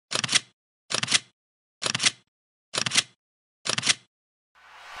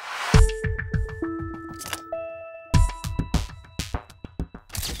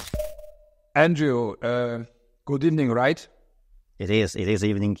Andrew, good evening, right? It is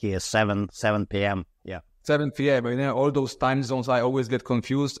evening here, 7 p.m. Yeah. 7 p.m. All those time zones, I always get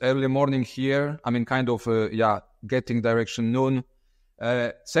confused. Early morning here, getting direction noon.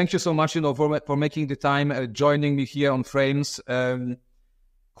 Thank you so much, for making the time, joining me here on Frames.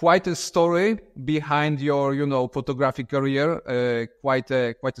 Quite a story behind your, photographic career, quite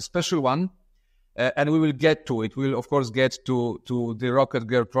a special one. And we will get to it. We'll, of course, get to the Rocket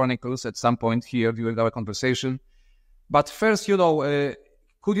Girl Chronicles at some point here during our conversation. But first,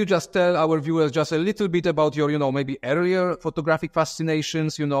 could you just tell our viewers just a little bit about your, maybe earlier photographic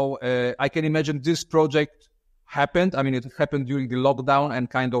fascinations? I can imagine this project happened. I mean, it happened during the lockdown and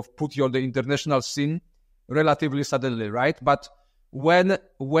kind of put you on the international scene relatively suddenly, right? But when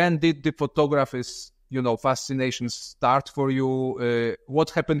did the photography's fascination start for you? What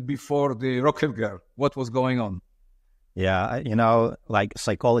happened before the Rocket Girl? What was going on? Yeah, like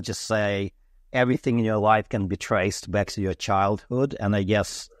psychologists say, everything in your life can be traced back to your childhood. And I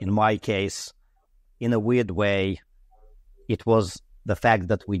guess in my case, in a weird way, it was the fact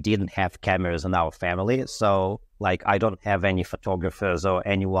that we didn't have cameras in our family. So like, I don't have any photographers or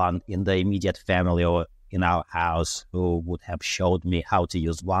anyone in the immediate family or in our house who would have showed me how to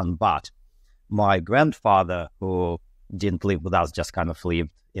use one. But my grandfather, who didn't live with us, just kind of lived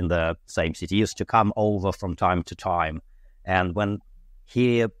in the same city, used to come over from time to time. And when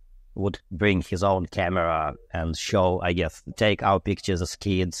he would bring his own camera and show, take our pictures as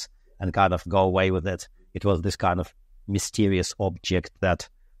kids and kind of go away with it, it was this kind of mysterious object that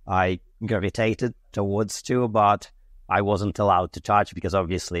I gravitated towards too, but I wasn't allowed to touch because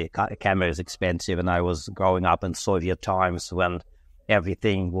obviously a camera is expensive, and I was growing up in Soviet times when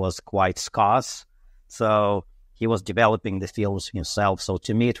everything was quite scarce. So he was developing the films himself. So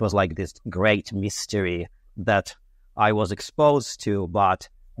to me, it was like this great mystery that I was exposed to, but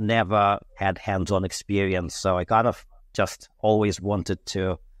never had hands-on experience. So I kind of just always wanted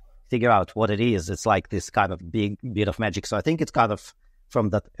to figure out what it is. It's like this kind of big bit of magic. So I think it's kind of from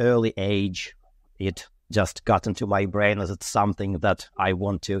that early age, it just got into my brain as it's something that I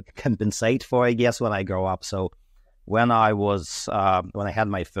want to compensate for, I guess, when I grow up. So when I had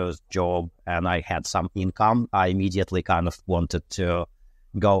my first job and I had some income, I immediately kind of wanted to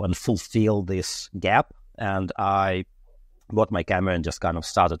go and fulfill this gap. And I bought my camera and just kind of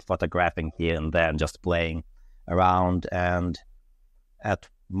started photographing here and there and just playing around. And at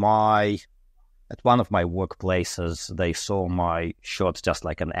one of my workplaces, they saw my shots just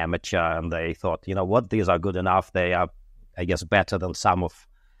like an amateur, and they thought, these are good enough. They are, I guess, better than some of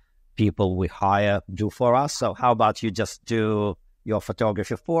people we hire do for us. So how about you just do your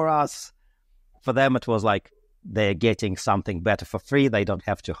photography for us? For them, it was like they're getting something better for free. They don't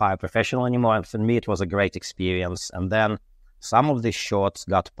have to hire a professional anymore. And for me, it was a great experience. And then some of these shots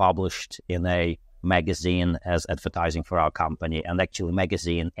got published in a magazine as advertising for our company. And actually,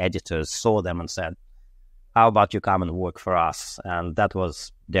 magazine editors saw them and said, how about you come and work for us? And that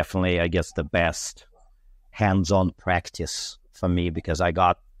was definitely, I guess, the best hands-on practice for me, because I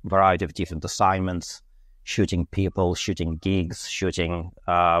got a variety of different assignments, shooting people, shooting gigs, shooting,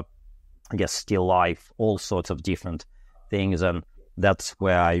 still life, all sorts of different things. And that's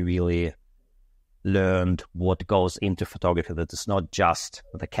where I really learned what goes into photography, that it's not just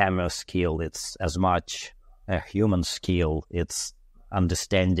the camera skill, it's as much a human skill. It's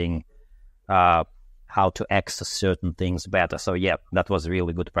understanding how to access certain things better. So yeah, that was a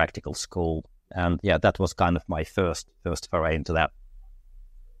really good practical school. And yeah, that was kind of my first foray into that.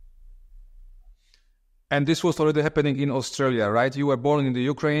 And this was already happening in Australia, right? You were born in the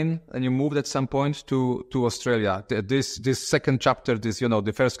Ukraine and you moved at some point to Australia. This second chapter,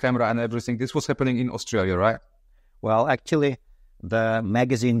 the first camera and everything, this was happening in Australia, right? Well, actually, the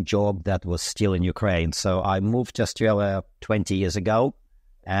magazine job, that was still in Ukraine. So I moved to Australia 20 years ago.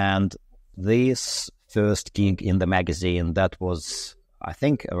 And this first gig in the magazine, that was, I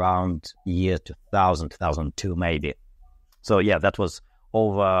think, around year 2000, 2002 maybe. So yeah, that was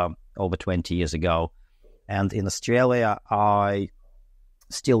over 20 years ago. And in Australia, I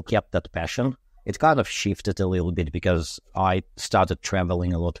still kept that passion. It kind of shifted a little bit because I started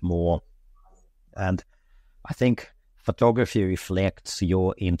traveling a lot more. And I think photography reflects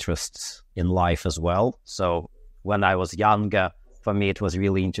your interests in life as well. So when I was younger, for me, it was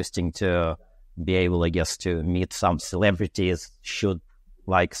really interesting to be able, I guess, to meet some celebrities, shoot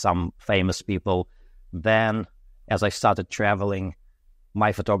like some famous people. Then as I started traveling,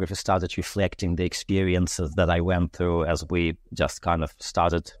 my photography started reflecting the experiences that I went through as we just kind of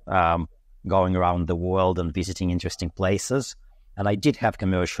started going around the world and visiting interesting places. And I did have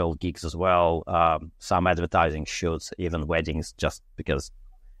commercial gigs as well, some advertising shoots, even weddings, just because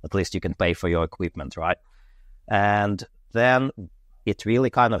at least you can pay for your equipment, right? And then it really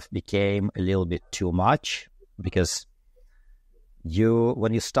kind of became a little bit too much, because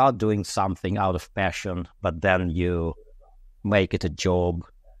when you start doing something out of passion, but then you make it a job,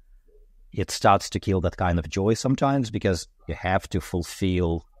 it starts to kill that kind of joy sometimes, because you have to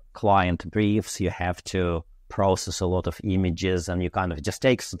fulfill client briefs, you have to process a lot of images, and you kind of just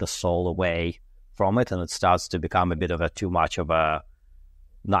takes the soul away from it, and it starts to become a bit of too much of a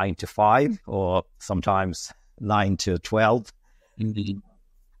 9 to 5, or sometimes 9 to 12. Indeed.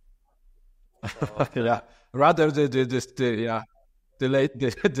 Yeah, rather the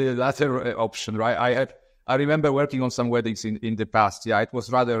latter option, right? I remember working on some weddings in the past. Yeah, it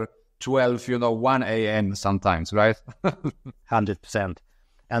was rather 12, 1 a.m. sometimes, right? 100%.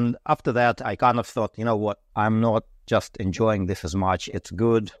 And after that, I kind of thought, you know what, I'm not just enjoying this as much. It's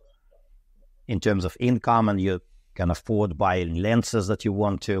good in terms of income, and you can afford buying lenses that you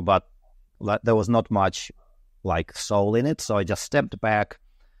want to, but there was not much like soul in it. So I just stepped back,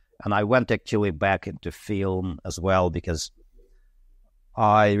 and I went actually back into film as well, because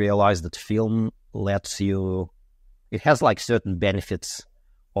I realized that film it has like certain benefits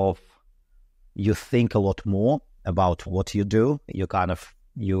of, you think a lot more about what you do.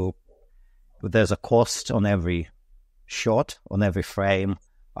 There's a cost on every shot, on every frame.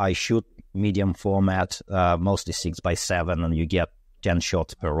 I shoot medium format, mostly 6x7, and you get 10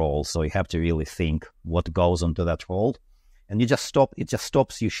 shots per roll. So you have to really think what goes onto that roll. And it just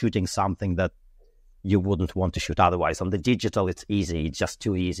stops you shooting something that you wouldn't want to shoot otherwise. On the digital, it's easy. It's just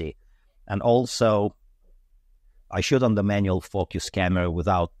too easy. And also, I shoot on the manual focus camera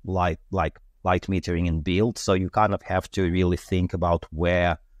without light metering in build. So you kind of have to really think about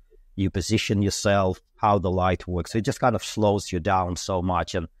where you position yourself, how the light works. So it just kind of slows you down so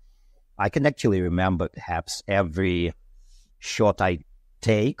much. And I can actually remember perhaps every shot I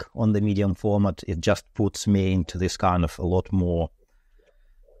take on the medium format, it just puts me into this kind of a lot more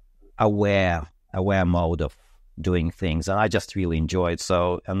aware mode of doing things, and I just really enjoyed.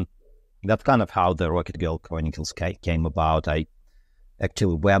 So, and that's kind of how the Rocket Girl Chronicles came about. I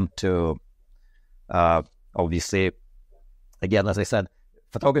actually went to, obviously, again, as I said,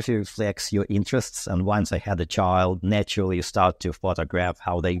 photography reflects your interests, and once I had a child, naturally you start to photograph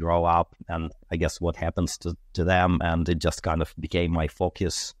how they grow up, and I guess what happens to them, and it just kind of became my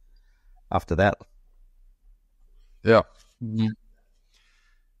focus after that. Yeah. Mm-hmm.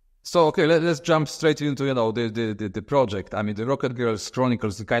 So, okay, let's jump straight into, the project. I mean, the Rocket Girls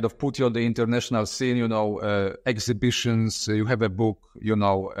Chronicles kind of put you on the international scene, exhibitions, you have a book,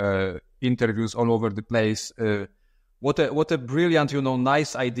 interviews all over the place. What a brilliant,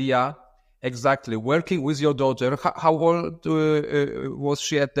 nice idea. Exactly. Working with your daughter. How old was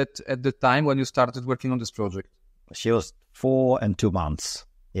she at the time when you started working on this project? She was 4 and 2 months.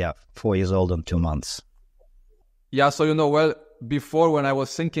 Yeah, 4 years old and 2 months. Yeah, so, before, when I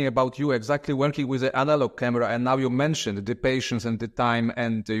was thinking about you exactly working with the analog camera, and now you mentioned the patience and the time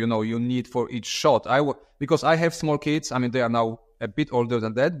and, you need for each shot. Because I have small kids. I mean, they are now a bit older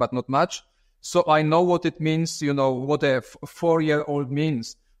than that, but not much. So I know what it means, what a 4-year-old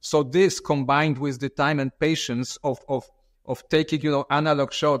means. So this combined with the time and patience of taking,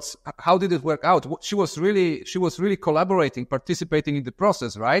 analog shots, how did it work out? She was really collaborating, participating in the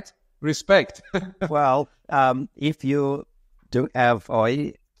process, right? Respect. Well, if you have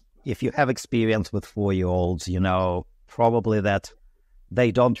experience with 4-year-olds, probably that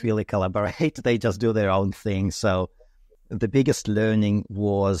they don't really collaborate. They just do their own thing. So the biggest learning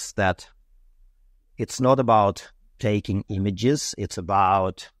was that it's not about taking images. It's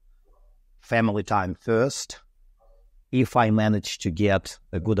about family time first. If I manage to get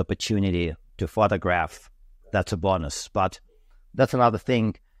a good opportunity to photograph, that's a bonus. But that's another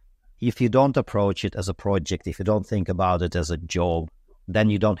thing. If you don't approach it as a project, if you don't think about it as a job, then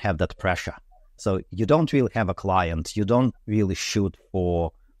you don't have that pressure. So you don't really have a client. You don't really shoot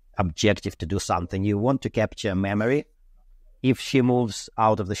for objective to do something. You want to capture a memory. If she moves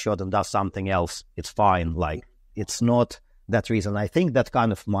out of the shot and does something else, it's fine. Like, it's not that reason. I think that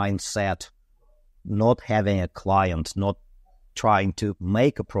kind of mindset, not having a client, not trying to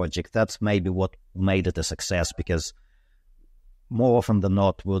make a project, that's maybe what made it a success, because more often than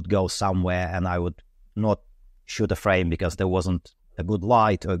not would go somewhere and I would not shoot a frame because there wasn't a good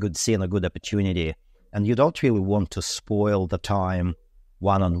light or a good scene, a good opportunity. And you don't really want to spoil the time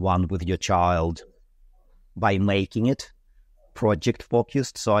one-on-one with your child by making it project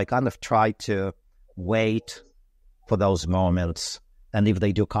focused. So I kind of try to wait for those moments. And if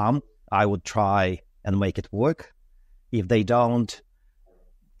they do come, I would try and make it work. If they don't,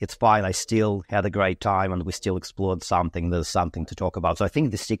 it's fine. I still had a great time, and we still explored something. There's something to talk about. So I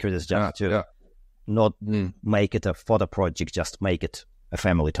think the secret is just to not make it a photo project, just make it a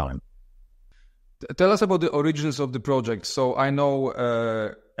family time. Tell us about the origins of the project. So I know,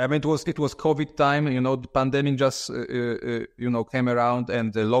 it was COVID time. The pandemic just came around,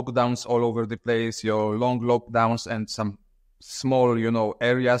 and the lockdowns all over the place. Your long lockdowns and some small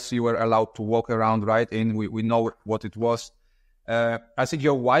areas you were allowed to walk around, right? We know what it was. I think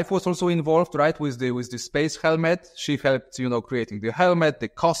your wife was also involved, right, with the space helmet. She helped creating the helmet, the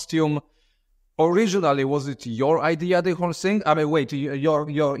costume. Originally, was it your idea, the whole thing? Wait,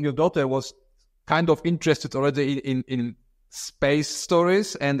 your daughter was kind of interested already in space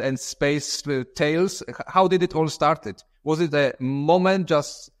stories and space tales. How did it all started? Was it a moment,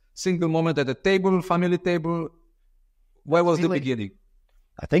 just single moment at a table, family table? Where was the beginning?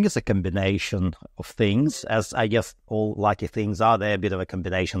 I think it's a combination of things, as I guess all lucky things are. They're a bit of a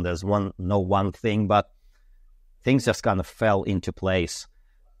combination. There's no one thing, but things just kind of fell into place.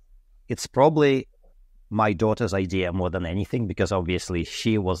 It's probably my daughter's idea more than anything, because obviously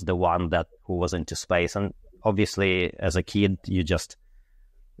she was the one who was into space. And obviously as a kid, you just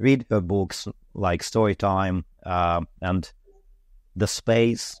read her books like story time, and the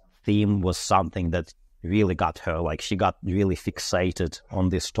space theme was something that really got her. Like, she got really fixated on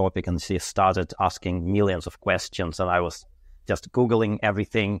this topic, and she started asking millions of questions, and I was just Googling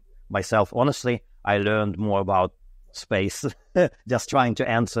everything myself. Honestly, I learned more about space just trying to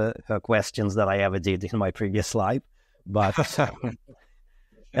answer her questions than I ever did in my previous life. But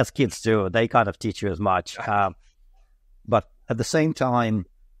as kids do, they kind of teach you as much. But at the same time,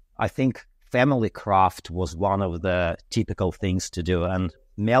 I think family craft was one of the typical things to do. And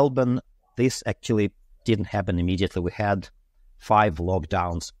Melbourne, this actually didn't happen immediately. We had 5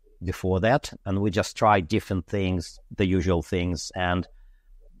 lockdowns before that, and we just tried different things, the usual things. And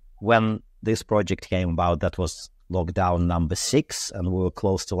when this project came about, that was lockdown number 6, and we were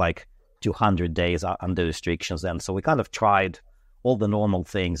close to like 200 days under restrictions then. So we kind of tried all the normal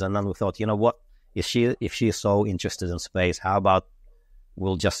things, and then we thought, what, if she's so interested in space, how about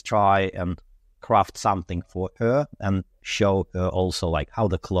we'll just try and craft something for her and show her also like how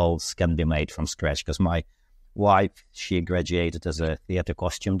the clothes can be made from scratch. Because my wife, she graduated as a theater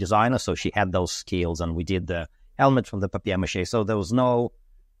costume designer, so she had those skills, and we did the helmet from the papier-mâché. So there was no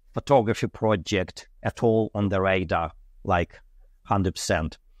photography project at all on the radar, like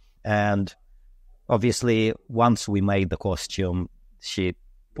 100%. And obviously once we made the costume, she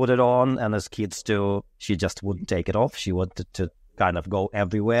put it on, and as kids do, she just wouldn't take it off. She wanted to kind of go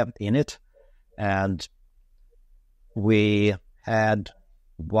everywhere in it. And we had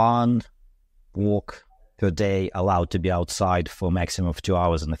 1 walk per day allowed to be outside for a maximum of 2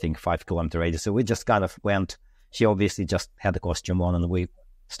 hours, and I think 5-kilometer radius. So we just kind of went. She obviously just had the costume on, and we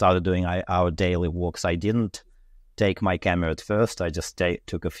started doing our daily walks. I didn't take my camera at first. I just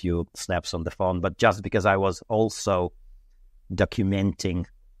took a few snaps on the phone. But just because I was also documenting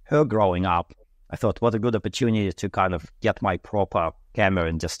her growing up, I thought, what a good opportunity to kind of get my proper camera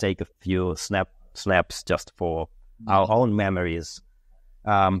and just take a few snaps just for our own memories.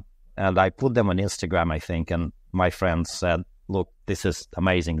 And I put them on Instagram, I think, and my friends said, look, this is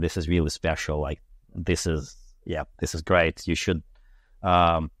amazing. This is really special. Like, this is great. You should,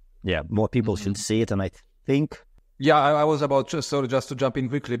 more people should see it. And I think... Yeah, I was about just to jump in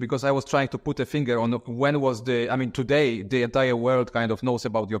quickly, because I was trying to put a finger on when was today the entire world kind of knows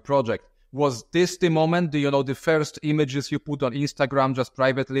about your project. Was this the moment, the first images you put on Instagram just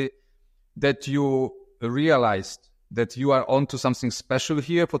privately, that you realized that you are onto something special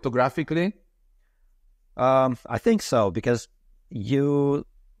here photographically? I think so, because you,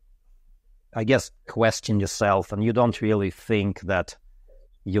 I guess, question yourself, and you don't really think that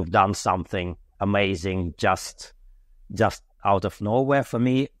you've done something amazing just out of nowhere. For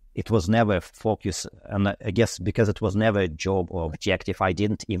me, it was never a focus, and I guess because it was never a job or objective, I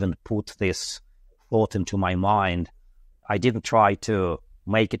didn't even put this thought into my mind. I didn't try to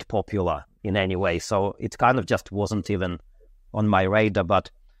make it popular in any way, so it kind of just wasn't even on my radar. But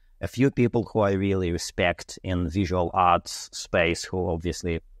a few people who I really respect in visual arts space, who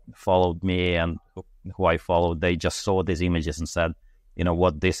obviously followed me and who I followed, they just saw these images and said, you know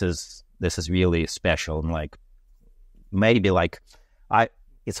what, this is really special. And like, maybe like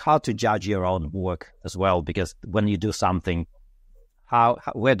it's hard to judge your own work as well, because when you do something,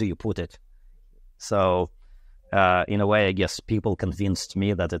 where do you put it? So in a way, I guess people convinced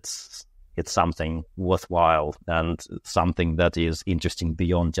me that it's something worthwhile and something that is interesting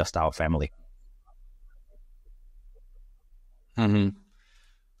beyond just our family. Mm-hmm.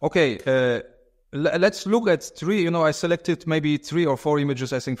 Okay, let's look at three. I selected maybe 3 or 4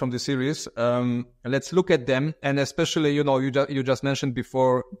 images, I think, from the series. Let's look at them, and especially, you just mentioned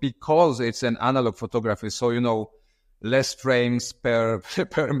before, because it's an analog photography, so less frames per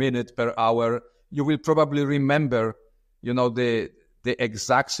per minute, per hour. You will probably remember, the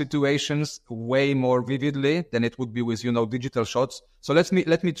exact situations way more vividly than it would be with digital shots. So let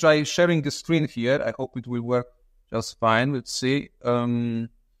me try sharing the screen here. I hope it will work just fine. Let's see.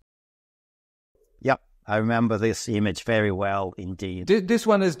 Yep, I remember this image very well indeed. This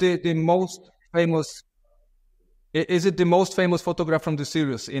one is the most famous. Is it the most famous photograph from the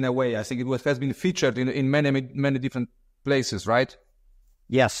series in a way? I think it has been featured in many different places, right?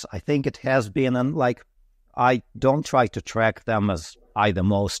 Yes, I think it has been, and I don't try to track them as either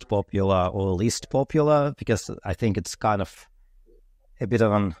most popular or least popular, because I think it's kind of a bit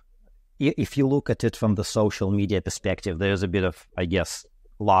of if you look at it from the social media perspective, there's a bit of, I guess,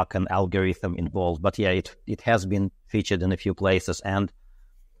 luck and algorithm involved. But yeah, it has been featured in a few places, and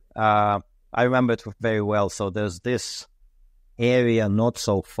I remember it very well. So there's this area not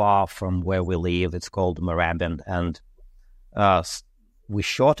so far from where we live. It's called Marabin, and we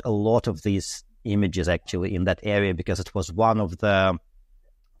shot a lot of these images actually in that area because it was one of the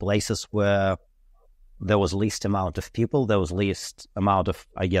places where there was least amount of people, there was least amount of,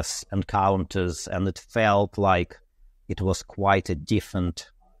 I guess, encounters, and it felt like it was quite a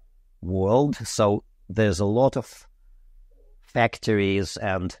different world. So there's a lot of factories,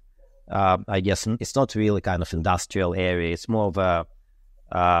 and I guess it's not really kind of industrial area. It's more of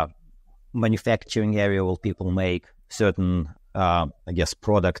a manufacturing area where people make certain, I guess,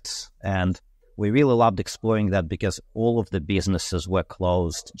 products. And we really loved exploring that because all of the businesses were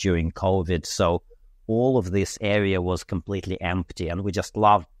closed during COVID. So all of this area was completely empty, and we just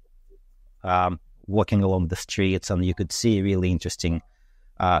loved walking along the streets, and you could see really interesting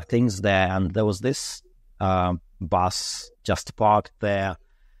things there. And there was this bus just parked there.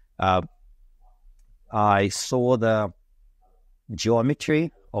 I saw the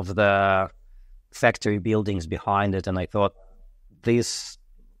geometry of the factory buildings behind it, and I thought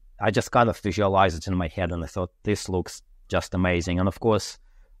I just kind of visualized it in my head, and I thought this looks just amazing. And of course,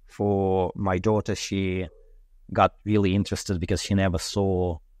 for my daughter, she got really interested because she never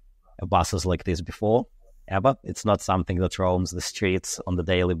saw buses like this before, ever. It's not something that roams the streets on the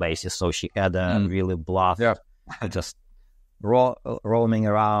daily basis. So she had a really blast, just roaming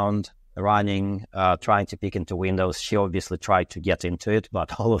around, running, trying to peek into windows. She obviously tried to get into it,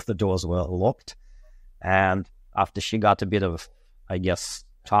 but all of the doors were locked. And after she got a bit of, I guess,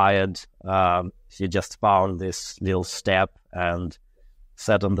 tired, she just found this little step and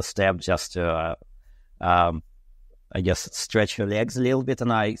sat on the step just to, I guess, stretch her legs a little bit.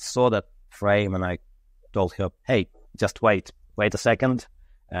 And I saw that frame, and I told her, "Hey, just wait a second."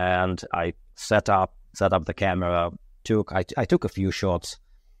 And I set up the camera. I took a few shots,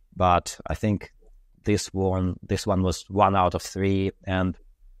 but I think this one was 1 out of 3, and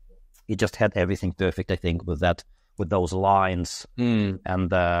it just had everything perfect. I think with those lines and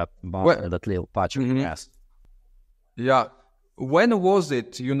that little patch of grass. Yeah. When was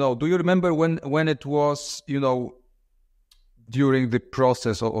it? Do you remember when it was? During the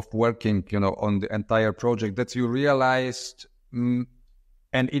process of working, on the entire project, that you realized, and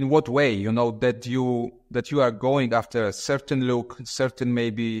in what way, that you are going after a certain look, certain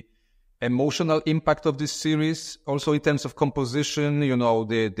maybe emotional impact of this series, also in terms of composition,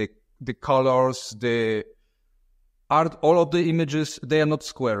 the colors, the art, all of the images, they are not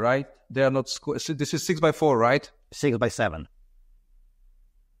square, right? They are not square. So this is 6x4, right? 6x7.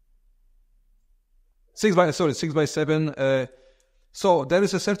 6x7. So there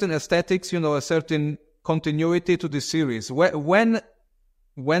is a certain aesthetics, a certain continuity to the series. When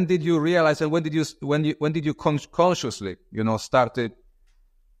did you realize, and when did you consciously, started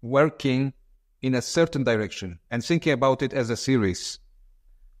working in a certain direction and thinking about it as a series?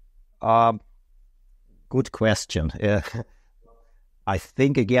 Good question. I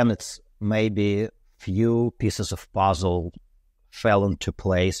think again, it's maybe few pieces of puzzle fell into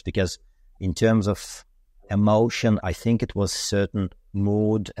place, because in terms of emotion, I think it was certain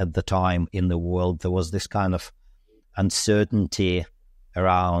mood at the time in the world. There was this kind of uncertainty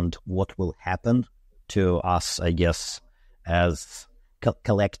around what will happen to us, I guess, as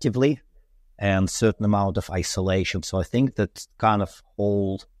collectively, and certain amount of isolation. So I think that kind of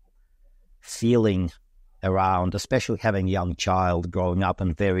whole feeling around, especially having a young child growing up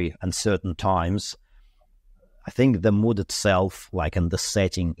in very uncertain times, I think the mood itself, like in the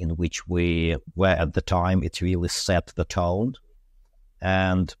setting in which we were at the time, it really set the tone.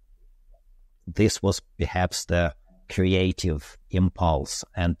 And this was perhaps the creative impulse.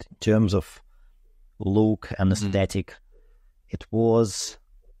 And in terms of look and aesthetic, it was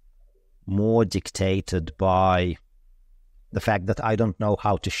more dictated by the fact that I don't know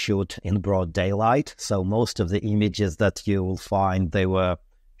how to shoot in broad daylight. So most of the images that you will find, they were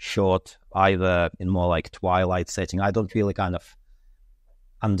shot either in more like twilight setting. I don't really kind of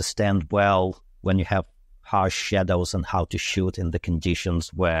understand well when you have harsh shadows and how to shoot in the conditions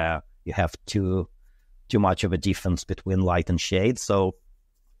where you have too much of a difference between light and shade. So,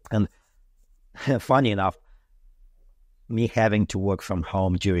 and funny enough, me having to work from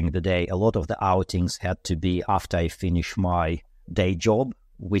home during the day, a lot of the outings had to be after I finish my day job,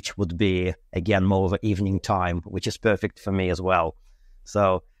 which would be, again, more of an evening time, which is perfect for me as well.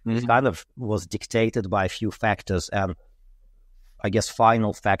 So it kind of was dictated by a few factors. And I guess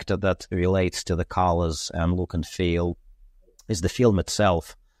final factor that relates to the colors and look and feel is the film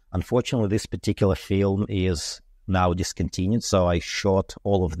itself. Unfortunately, this particular film is now discontinued, so I shot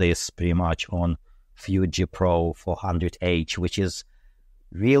all of this pretty much on Fuji Pro 400H, which is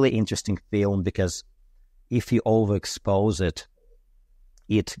really interesting film because if you overexpose it,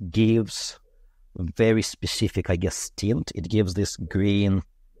 it gives very specific, I guess, tint. It gives this green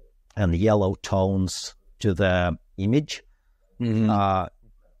and yellow tones to the image.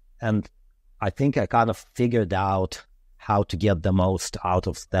 And I think I kind of figured out how to get the most out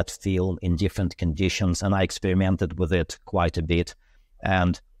of that film in different conditions, and I experimented with it quite a bit.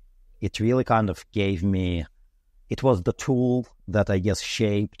 And it really kind of gave me, it was the tool that I guess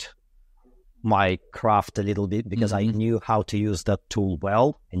shaped my craft a little bit because I knew how to use that tool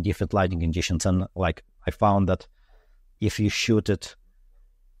well in different lighting conditions. And like I found that if you shoot it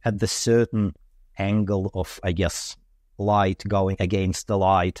at the certain angle of, I guess, light going against the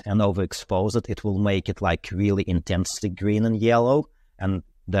light and overexpose it, it will make it like really intensely green and yellow. And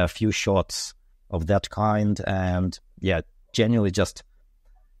there are a few shots of that kind. And yeah, genuinely just,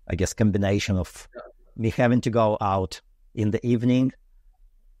 I guess, combination of me having to go out in the evening,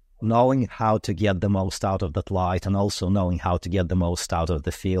 knowing how to get the most out of that light, and also knowing how to get the most out of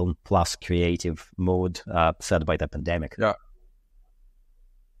the film, plus creative mood set by the pandemic. Yeah.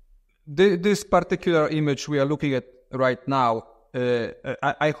 This particular image we are looking at right now,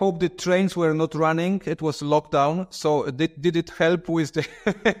 I hope the trains were not running. It was lockdown. So did it help with the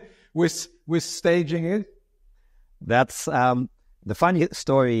with staging it? That's the funny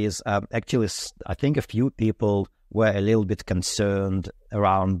story is actually I think a few people were a little bit concerned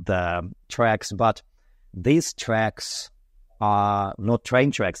around the tracks, but these tracks are not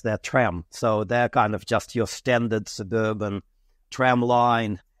train tracks, they're tram. So they're kind of just your standard suburban tram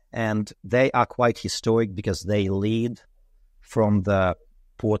line, and they are quite historic because they lead from the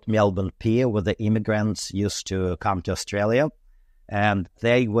Port Melbourne Pier where the immigrants used to come to Australia. And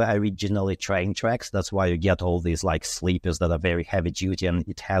they were originally train tracks. That's why you get all these like sleepers that are very heavy duty, and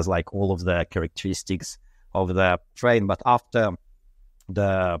it has like all of the characteristics of the train. But after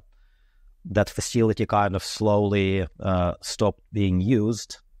that facility kind of slowly stopped being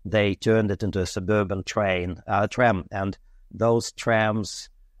used, they turned it into a suburban tram. And those trams,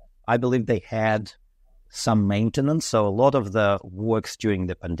 I believe they had some maintenance. So a lot of the works during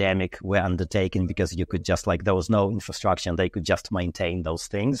the pandemic were undertaken because you could just like, there was no infrastructure and they could just maintain those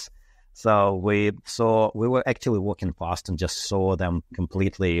things. So we were actually walking past and just saw them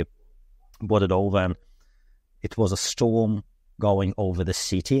completely boarded over. And it was a storm going over the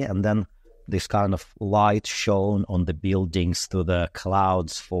city. And then this kind of light shone on the buildings through the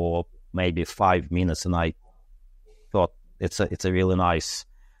clouds for maybe 5 minutes. And I thought it's a really nice,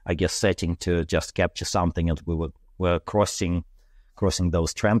 I guess, setting to just capture something. And we were crossing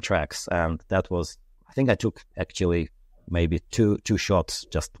those tram tracks, and that was, I think I took actually maybe two shots,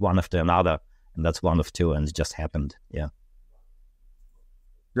 just one after another, and that's one of two, and it just happened. Yeah.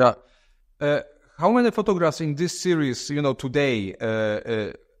 How many photographs in this series, today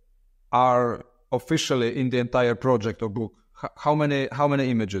are officially in the entire project or book? How many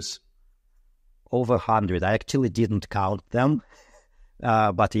images? Over 100. I actually didn't count them.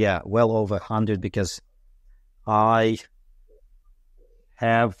 But yeah, well over 100, because I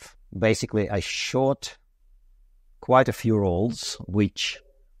shot quite a few rolls, which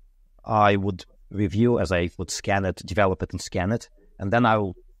I would review as I would scan it, develop it and scan it. And then I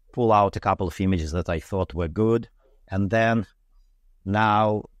will pull out a couple of images that I thought were good. And then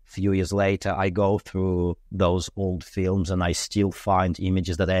now, a few years later, I go through those old films and I still find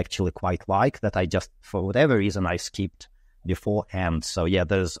images that I actually quite like, that I just, for whatever reason, I skipped beforehand. So yeah,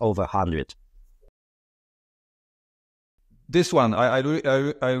 there's over 100. This one, I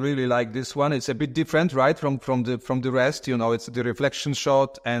really like this one. It's a bit different, right, from the rest. It's the reflection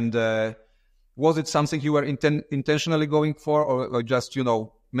shot. And was it something you were intentionally going for, or just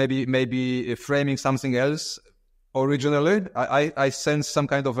maybe framing something else originally. I sense some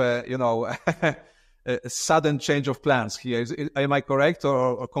kind of a, a sudden change of plans here. Am I correct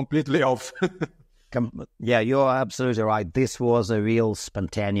or completely off? Yeah, you're absolutely right. This was a real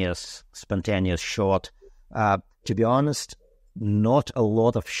spontaneous shot. To be honest, not a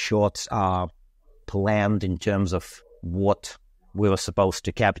lot of shots are planned in terms of what we were supposed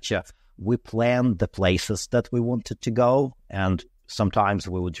to capture. We planned the places that we wanted to go, and sometimes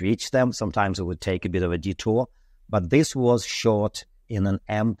we would reach them, sometimes we would take a bit of a detour. But this was shot in an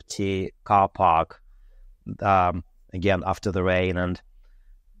empty car park, again, after the rain, and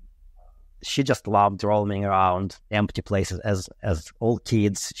she just loved roaming around empty places. As all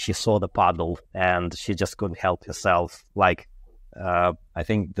kids, she saw the puddle, and she just couldn't help herself. Like, I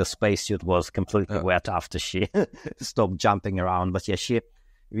think the spacesuit was completely wet after she stopped jumping around. But yeah, she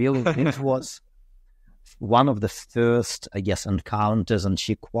really, it was one of the first, I guess, encounters, and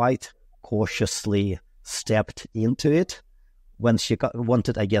she quite cautiously stepped into it when she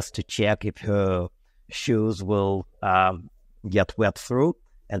wanted, I guess, to check if her shoes will get wet through.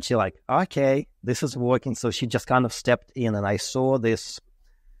 And she like, okay, this is working. So she just kind of stepped in, and I saw this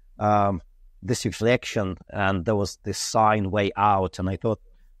reflection, and there was this sign way out, and I thought,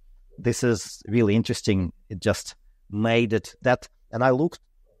 this is really interesting. It just made it that, and I looked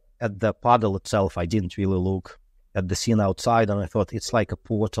at the puddle itself. I didn't really look at the scene outside, and I thought it's like a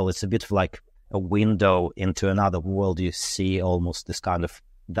portal. It's a bit of like a window into another world. You see almost this kind of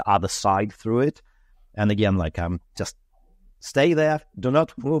the other side through it. And again, like, I'm just stay there, do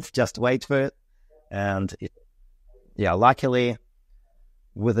not move, just wait for it. And luckily,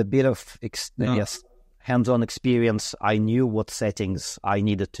 with a bit of hands-on experience, I knew what settings I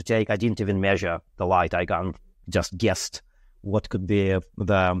needed to take. I didn't even measure the light. I just guessed what could be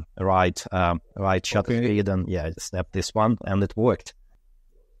the right shutter speed, and I snapped this one, and it worked.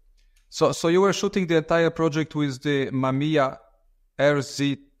 So you were shooting the entire project with the Mamiya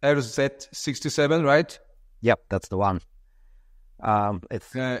RZ67, right? Yep, that's the one.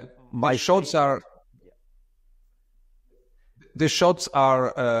 My shots are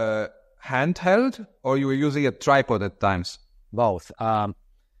handheld, or you were using a tripod at times? Both.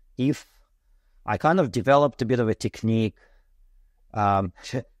 If I kind of developed a bit of a technique how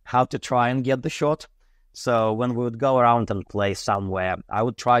to try and get the shot. So when we would go around and play somewhere, I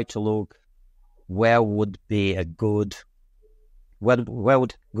would try to look where would be a good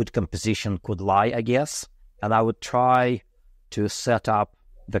composition could lie, I guess, and I would try to set up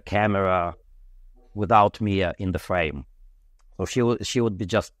the camera without me in the frame. So she would be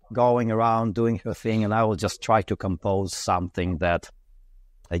just going around doing her thing, and I would just try to compose something that,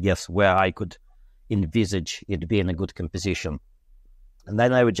 I guess, where I could envisage it being a good composition. And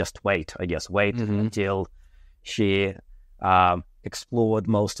then I would just wait until she explored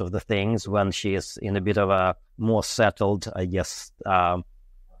most of the things. When she is in a bit of a more settled, I guess,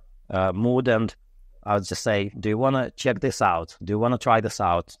 mood, and I would just say, do you want to check this out? Do you want to try this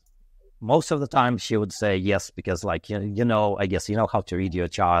out? Most of the time she would say yes, because I guess you know how to read your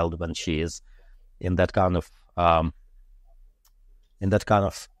child when she is in that kind of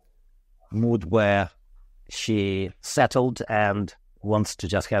mood where she settled and wants to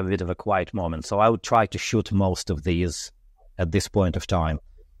just have a bit of a quiet moment. So I would try to shoot most of these at this point of time.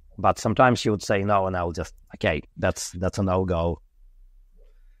 But sometimes she would say no, and I will just, okay, that's a no-go.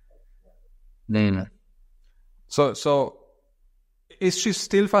 So is she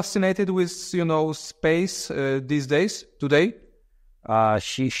still fascinated with, space these days, today?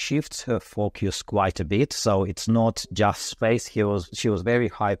 She shifts her focus quite a bit, so it's not just space. She was very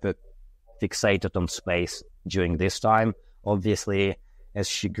hyper fixated on space during this time. Obviously, as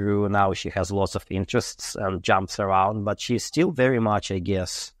she grew, now she has lots of interests and jumps around, but she's still very much, I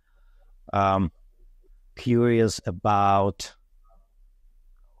guess, curious about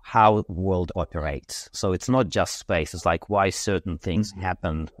how the world operates. So it's not just space. It's like why certain things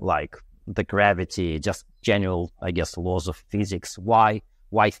happen, like the gravity, just general, I guess, laws of physics. Why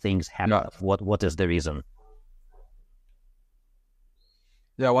things happen? Yeah. What is the reason?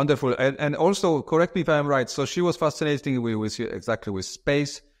 Yeah, wonderful. And also, correct me if I'm right. So she was fascinating with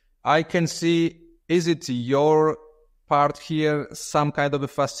space. I can see, is it your part here, some kind of a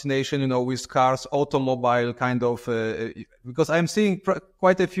fascination, with cars, automobile kind of, because I'm seeing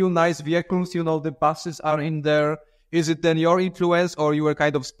quite a few nice vehicles, the buses are in there. Is it then your influence, or you were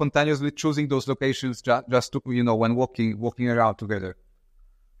kind of spontaneously choosing those locations just to, when walking around together?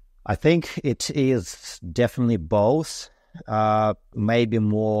 I think it is definitely both. Maybe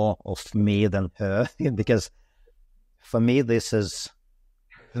more of me than her, because for me this is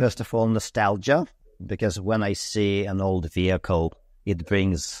first of all nostalgia, because when I see an old vehicle, it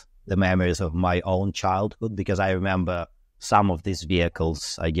brings the memories of my own childhood, because I remember some of these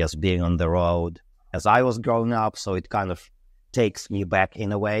vehicles, I guess, being on the road as I was growing up, so it kind of takes me back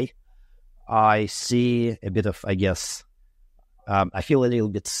in a way. I see a bit of, I guess, I feel a little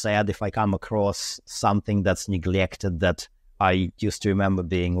bit sad if I come across something that's neglected that I used to remember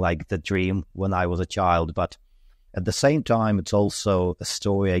being like the dream when I was a child. But at the same time, it's also a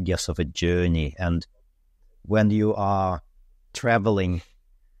story, I guess, of a journey. And when you are traveling,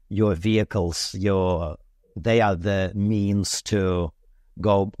 your vehicles, they are the means to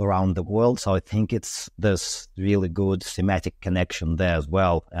go around the world. So I think there's really good thematic connection there as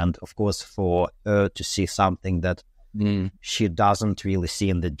well. And of course, for her to see something that she doesn't really see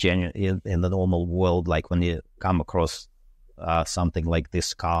in the normal world, like when you come across something like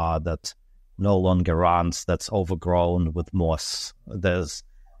this car that no longer runs, that's overgrown with moss, there's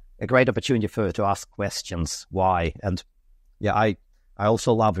a great opportunity for her to ask questions. Why? And yeah, I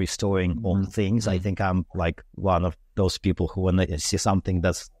also love restoring old things. I think I'm like one of those people who, when they see something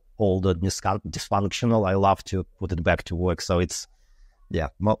that's old or dysfunctional, I love to put it back to work. So it's, yeah,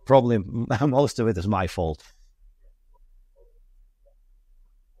 probably most of it is my fault.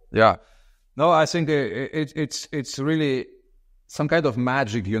 Yeah. No, I think it's really some kind of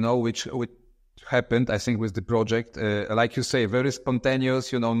magic, which happened, I think, with the project. Like you say, very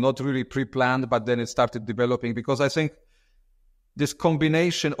spontaneous, not really pre-planned, but then it started developing, because I think this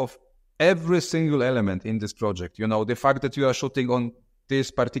combination of every single element in this project, the fact that you are shooting on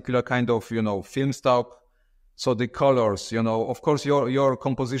this particular kind of, film stock, so the colors, of course, your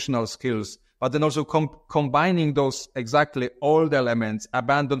compositional skills, but then also combining those exactly old elements,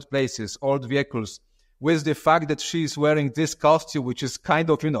 abandoned places, old vehicles, with the fact that she's wearing this costume, which is kind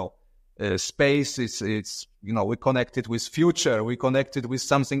of, space. It's we connect it with future, we connect it with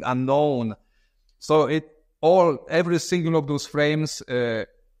something unknown. So every single of those frames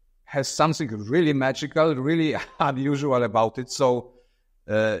has something really magical, really unusual about it. So,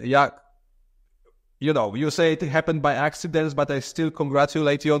 you say it happened by accidents, but I still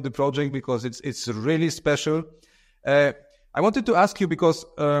congratulate you on the project, because it's really special. I wanted to ask you, because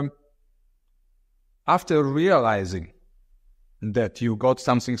after realizing that you got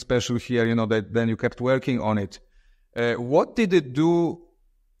something special here, that then you kept working on it, what did it do,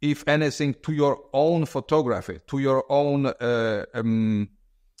 if anything, to your own photography, to your own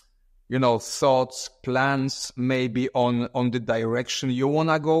thoughts, plans, maybe on the direction you want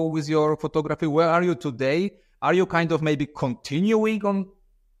to go with your photography? Where are you today? Are you kind of maybe continuing on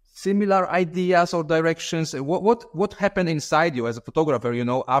similar ideas or directions? What happened inside you as a photographer,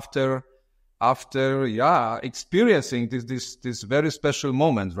 after experiencing this very special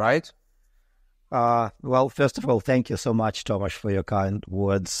moment, right? Well, first of all, thank you so much, Tomasz, for your kind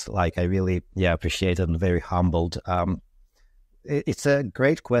words. Like, I really, appreciate it, and very humbled. It's a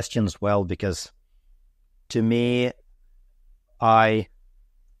great question as well, because to me, I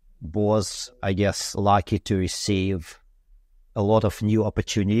was, I guess, lucky to receive a lot of new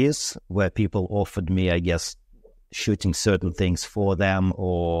opportunities where people offered me, I guess, shooting certain things for them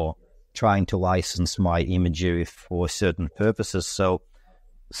or trying to license my imagery for certain purposes. So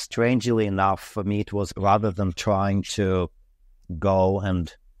strangely enough, for me, it was, rather than trying to go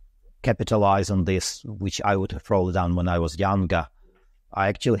and capitalize on this, which I would have probably done when I was younger, I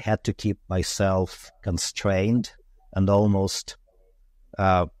actually had to keep myself constrained and almost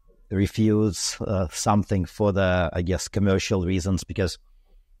refuse something for the, I guess, commercial reasons, because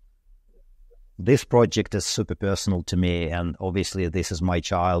this project is super personal to me, and obviously this is my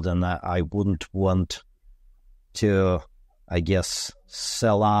child, and I wouldn't want to, I guess,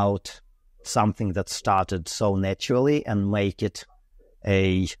 sell out something that started so naturally and make it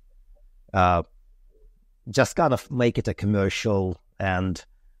just kind of make it a commercial and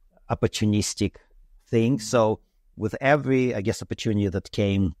opportunistic thing. So with every, I guess, opportunity that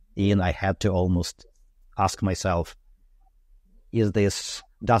came in, I had to almost ask myself,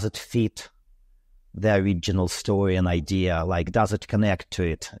 does it fit the original story and idea? Like, does it connect to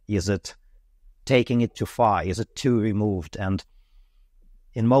it? Is it taking it too far? Is it too removed? And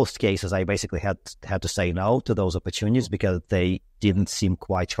in most cases, I basically had to say no to those opportunities because they didn't seem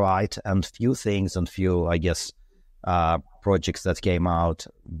quite right. And few, I guess, projects that came out,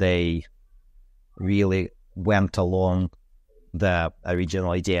 they really went along the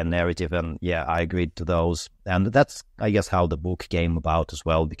original idea and narrative. And I agreed to those. And that's, I guess, how the book came about as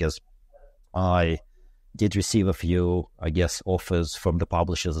well, because I did receive a few, I guess, offers from the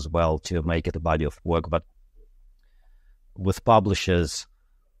publishers as well to make it a body of work. But with publishers,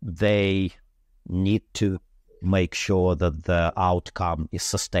 they need to make sure that the outcome is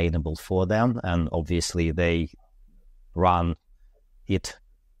sustainable for them. And obviously they run it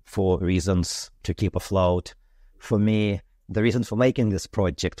for reasons to keep afloat. For me, the reason for making this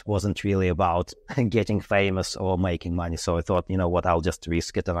project wasn't really about getting famous or making money. So I thought, you know what, I'll just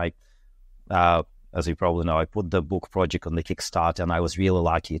risk it. And as you probably know, I put the book project on the Kickstarter, and I was really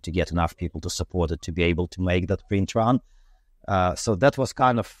lucky to get enough people to support it to be able to make that print run. So that was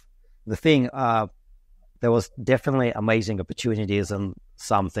kind of the thing. There was definitely amazing opportunities and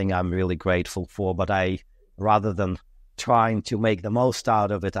something I'm really grateful for, but rather than trying to make the most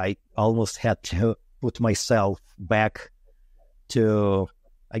out of it, I almost had to put myself back to,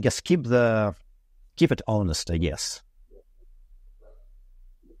 I guess, keep it honest, I guess.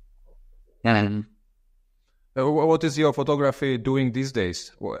 What is your photography doing these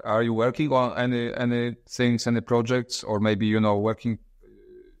days? Are you working on any things, any projects, or maybe, you know, working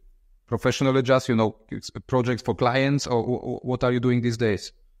professionally, just, you know, projects for clients, or what are you doing these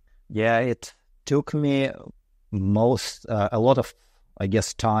days? Yeah, it took me a lot of, I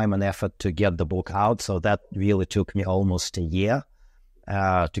guess, time and effort to get the book out. So that really took me almost a year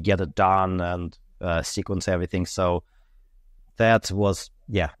to get it done and sequence everything. So that was,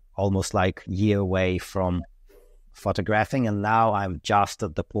 almost like a year away from photographing. And now I'm just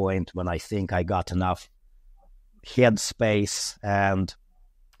at the point when I think I got enough headspace and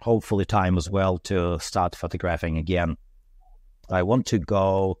hopefully time as well to start photographing again. I want to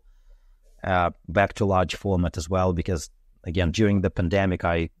go back to large format as well, because again, during the pandemic,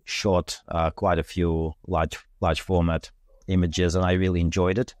 I shot quite a few large format images, and I really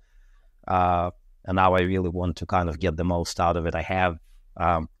enjoyed it. And now I really want to kind of get the most out of it. I have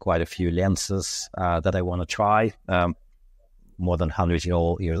quite a few lenses that I want to try, more than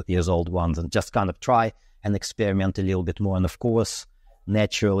 100-years old ones, and just kind of try and experiment a little bit more. And of course,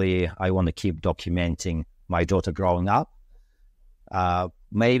 naturally, I want to keep documenting my daughter growing up.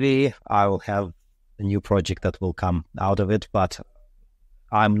 Maybe I will have a new project that will come out of it, but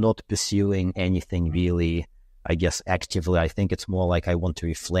I'm not pursuing anything really, I guess, actively. I think it's more like I want to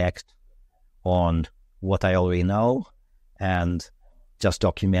reflect on what I already know and just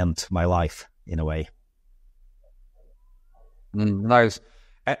document my life in a way. Nice.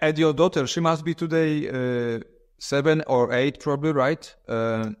 And your daughter, she must be today 7 or 8 probably, right?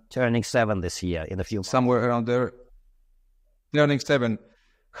 Turning 7 this year in a few months. Somewhere around there. Turning 7.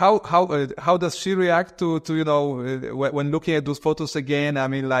 How does she react to you know, when looking at those photos again? I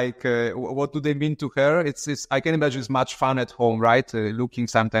mean, like, what do they mean to her? It's I can imagine it's much fun at home, right? Looking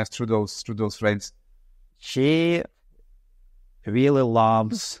sometimes through those frames. She really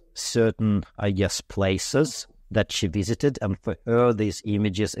loves certain, I guess, places that she visited, and for her, these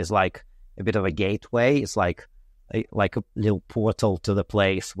images is like a bit of a gateway. It's like a little portal to the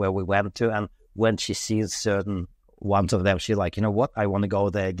place where we went to, and when she sees certain ones of them, she's like, you know what, I want to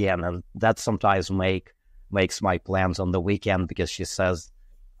go there again. And that sometimes makes my plans on the weekend, because she says,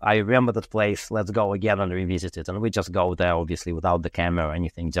 I remember that place, let's go again and revisit it. And we just go there, obviously, without the camera or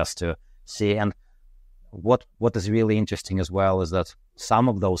anything, just to see. And what is really interesting as well is that some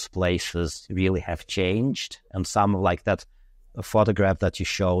of those places really have changed, and some, like that photograph that you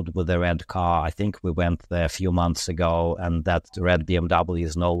showed with the red car, I think we went there a few months ago, and that red BMW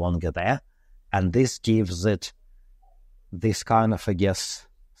is no longer there. And this gives it this kind of, I guess,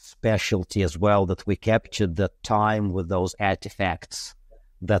 specialty as well, that we captured the time with those artifacts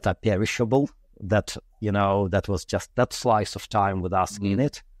that are perishable, that, you know, that was just that slice of time with us in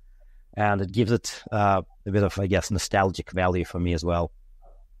it. And it gives it a bit of, I guess, nostalgic value for me as well.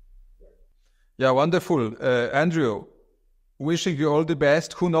 Yeah, wonderful. Andrew, wishing you all the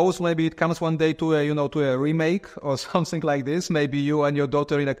best. Who knows, maybe it comes one day to a remake or something like this. Maybe you and your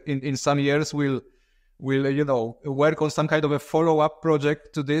daughter in some years will work on some kind of a follow-up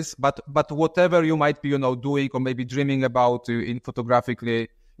project to this. But whatever you might be, doing or maybe dreaming about in photographically,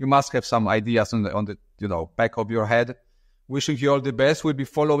 you must have some ideas on the back of your head. Wishing you all the best. We'll be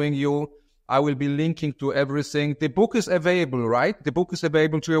following you. I will be linking to everything. The book is available, right? The book is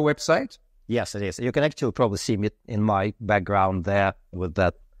available to your website? Yes, it is. You can actually probably see me in my background there with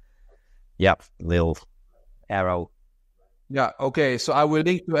that, little arrow. Yeah, okay. So I will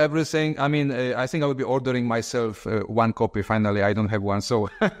link to everything. I mean, I think I will be ordering myself one copy finally. I don't have one. So,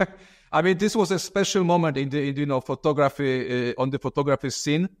 I mean, this was a special moment in the photography, on the photography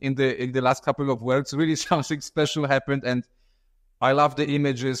scene in the last couple of weeks. Really something special happened, and I love the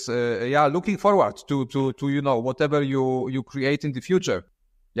images. Looking forward to whatever you create in the future.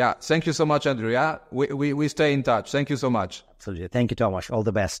 Yeah, thank you so much, Andrew. Yeah, we stay in touch. Thank you so much. Absolutely. Thank you, Tomasz. All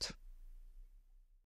the best.